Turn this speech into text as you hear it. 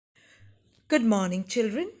Good morning,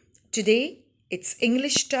 children. Today it's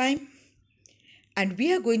English time, and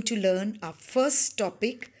we are going to learn our first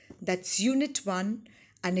topic, that's Unit 1,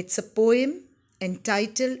 and it's a poem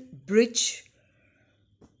entitled Bridge,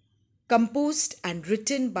 composed and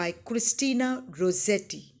written by Christina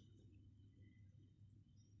Rossetti.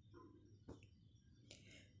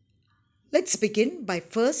 Let's begin by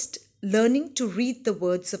first learning to read the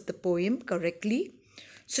words of the poem correctly.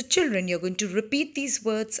 So, children, you're going to repeat these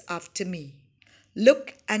words after me.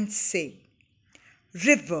 Look and say: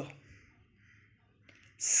 river,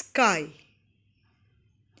 sky,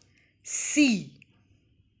 sea,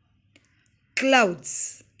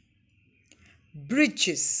 clouds,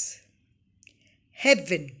 bridges,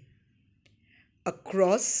 heaven,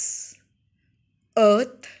 across,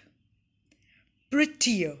 earth,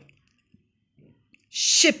 prettier,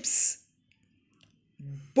 ships,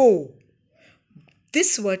 bow.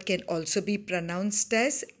 This word can also be pronounced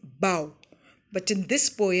as bow, but in this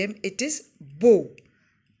poem it is bow.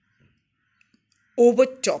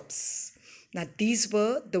 Overtops. Now these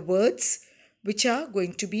were the words which are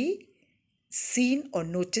going to be seen or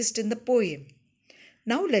noticed in the poem.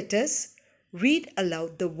 Now let us read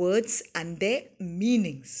aloud the words and their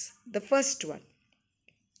meanings. The first one: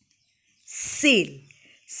 sail.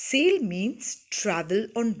 Sail means travel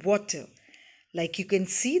on water. Like you can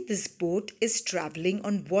see, this boat is traveling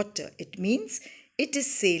on water. It means it is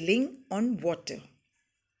sailing on water.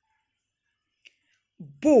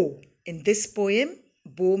 Bow. In this poem,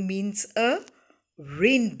 bow means a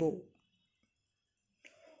rainbow.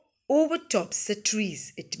 Overtops the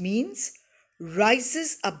trees. It means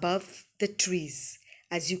rises above the trees.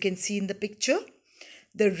 As you can see in the picture,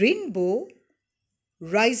 the rainbow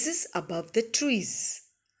rises above the trees.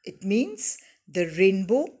 It means the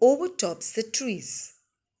rainbow overtops the trees.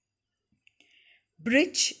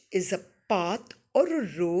 Bridge is a path or a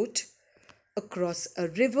road across a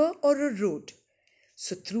river or a road.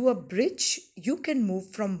 So through a bridge, you can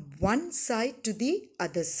move from one side to the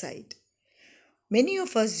other side. Many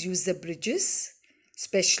of us use the bridges,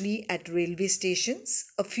 especially at railway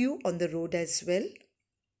stations, a few on the road as well.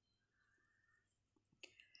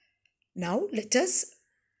 Now let us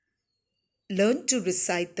learn to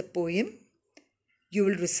recite the poem. You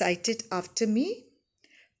will recite it after me.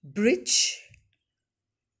 Bridge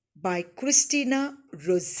by Christina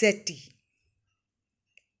Rossetti.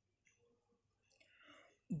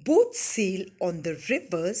 Boats sail on the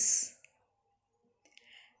rivers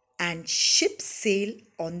and ships sail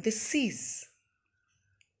on the seas.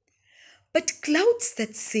 But clouds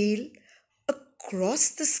that sail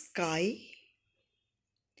across the sky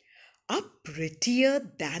are prettier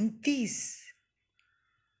than these.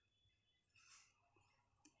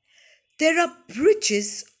 There are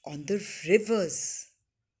bridges on the rivers,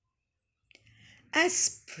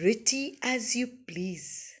 as pretty as you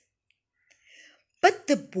please. But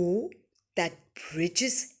the bow that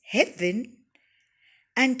bridges heaven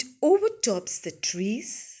and overtops the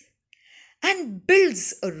trees and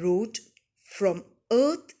builds a road from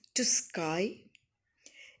earth to sky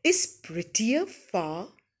is prettier far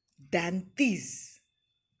than these.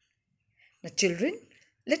 Now children,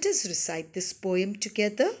 let us recite this poem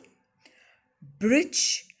together.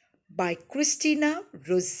 Bridge by Christina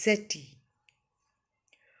Rossetti.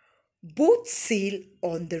 Boats sail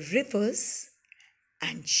on the rivers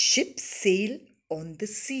and ships sail on the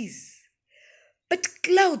seas. But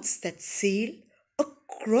clouds that sail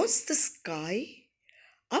across the sky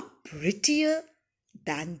are prettier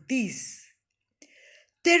than these.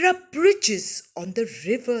 There are bridges on the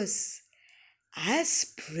rivers,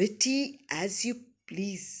 as pretty as you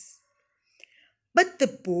please. But the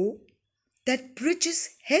bow that bridges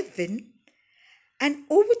heaven and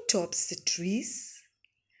overtops the trees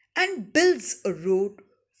and builds a road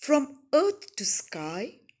from earth to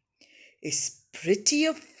sky is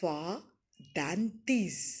prettier far than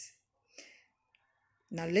these.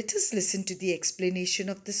 Now let us listen to the explanation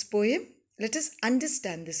of this poem. Let us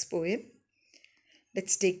understand this poem.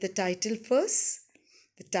 Let's take the title first.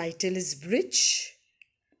 The title is Bridge.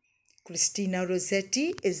 Christina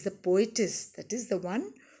Rossetti is the poetess, that is the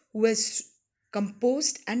one who has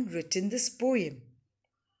composed and written this poem.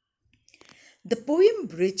 The poem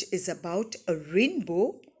Bridge is about a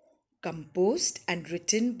rainbow composed and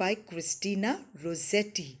written by Christina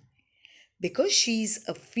Rossetti. Because she is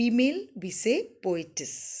a female, we say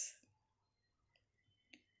poetess.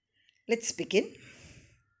 Let's begin.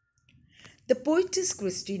 The poetess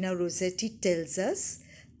Christina Rossetti tells us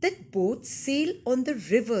that boats sail on the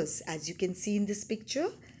rivers. As you can see in this picture,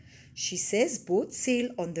 she says boats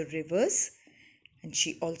sail on the rivers, and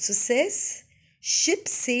she also says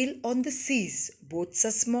Ships sail on the seas. Boats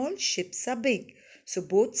are small, ships are big. So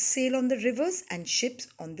boats sail on the rivers and ships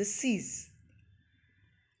on the seas.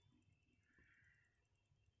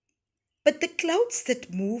 But the clouds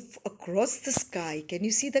that move across the sky, can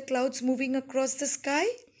you see the clouds moving across the sky?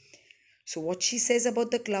 So what she says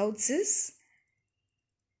about the clouds is,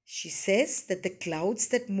 she says that the clouds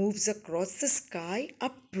that moves across the sky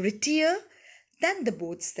are prettier than the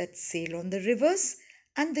boats that sail on the rivers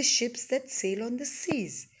and the ships that sail on the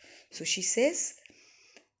seas. So she says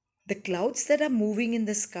the clouds that are moving in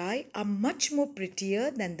the sky are much more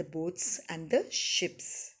prettier than the boats and the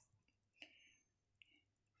ships.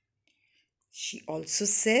 She also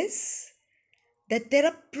says that there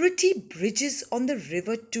are pretty bridges on the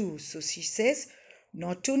river too. So she says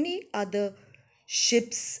not only are the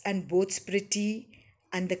ships and boats pretty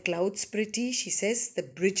and the clouds pretty, she says the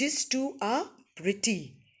bridges too are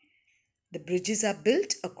pretty. The bridges are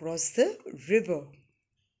built across the river.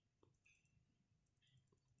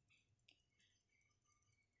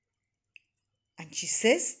 And she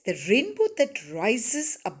says the rainbow that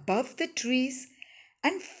rises above the trees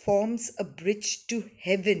and forms a bridge to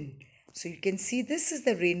heaven. So you can see this is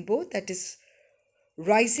the rainbow that is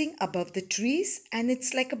rising above the trees, and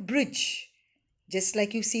it's like a bridge. Just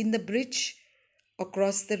like you've seen the bridge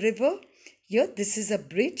across the river, here this is a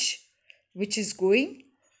bridge which is going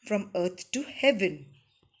from earth to heaven.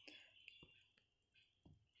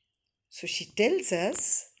 So she tells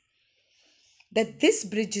us that this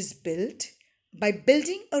bridge is built by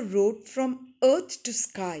building a road from earth to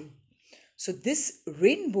sky. So this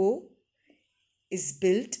rainbow is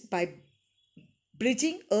built by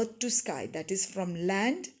bridging earth to sky. That is from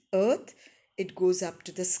land, earth, it goes up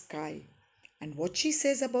to the sky. And what she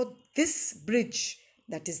says about this bridge,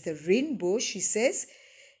 that is the rainbow, she says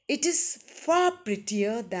it is far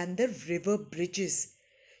prettier than the river bridges.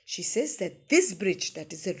 She says that this bridge,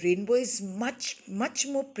 that is the rainbow, is much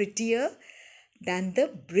more prettier than the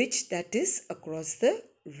bridge that is across the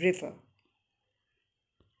river.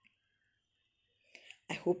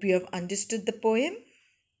 I hope you have understood the poem.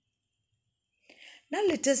 Now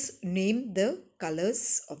let us name the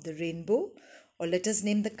colors of the rainbow, or let us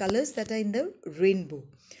name the colors that are in the rainbow.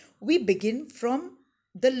 We begin from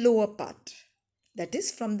the lower part, that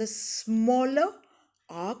is from the smaller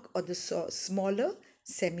arc or the smaller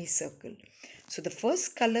semicircle. So the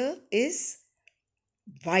first color is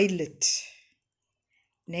violet.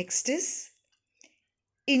 Next is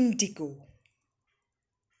indigo,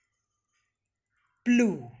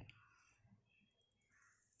 blue,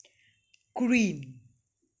 green,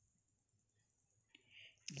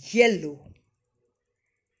 yellow,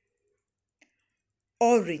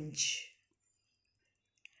 orange,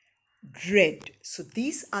 red. So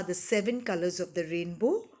these are the 7 colors of the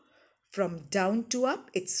rainbow. From down to up,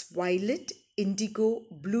 it's violet, indigo,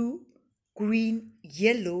 blue, green,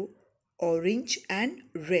 yellow, orange and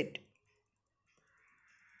red.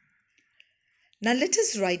 Now let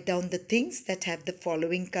us write down the things that have the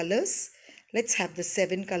following colors. Let's have the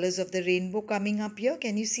 7 colors of the rainbow coming up here.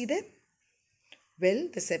 Can you see them? Well,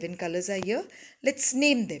 the 7 colors are here. Let's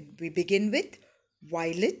name them. We begin with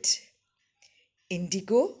violet,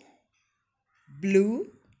 indigo, blue,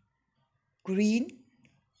 green,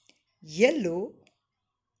 yellow,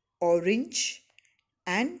 orange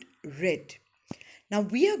and red. Now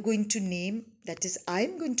we are going to name, that is I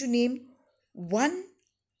am going to name one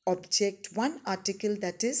object, one article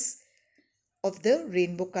that is of the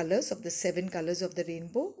rainbow colors, of the 7 colors of the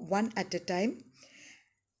rainbow, one at a time.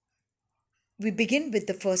 We begin with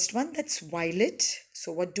the first one, that's violet.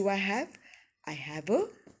 So what do I have? I have a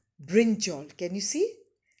brinjal. Can you see?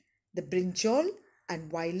 The brinjal and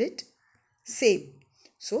violet, same.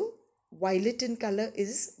 So violet in color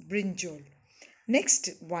is brinjal. Next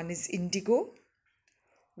one is indigo.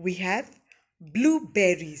 We have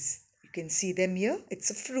blueberries. You can see them here.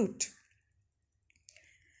 It's a fruit.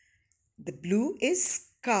 The blue is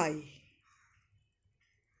sky.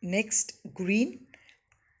 Next, green,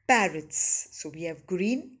 parrots. So we have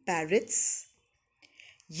green, parrots.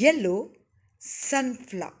 Yellow,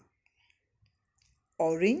 sunflower.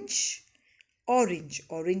 Orange, orange.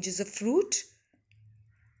 Orange is a fruit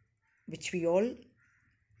which we all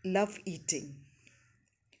love eating.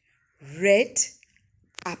 Red,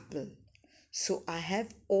 apple. So I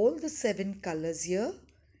have all the 7 colors here,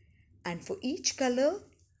 and for each color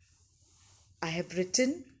I have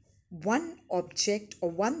written one object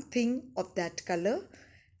or one thing of that color,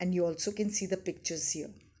 and you also can see the pictures here.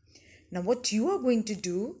 Now what you are going to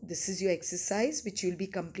do, this is your exercise which you will be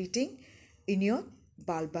completing in your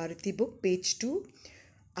Balbharati book, page 2.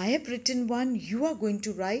 I have written one, you are going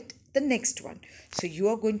to write the next one. So you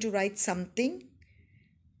are going to write something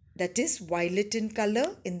that is violet in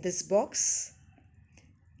color in this box,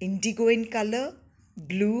 indigo in color,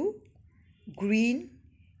 blue, green,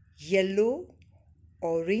 yellow,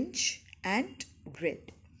 orange and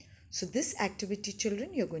red. So this activity,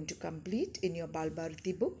 children, you're going to complete in your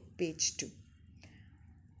Balbharati book, page 2.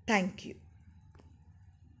 Thank you.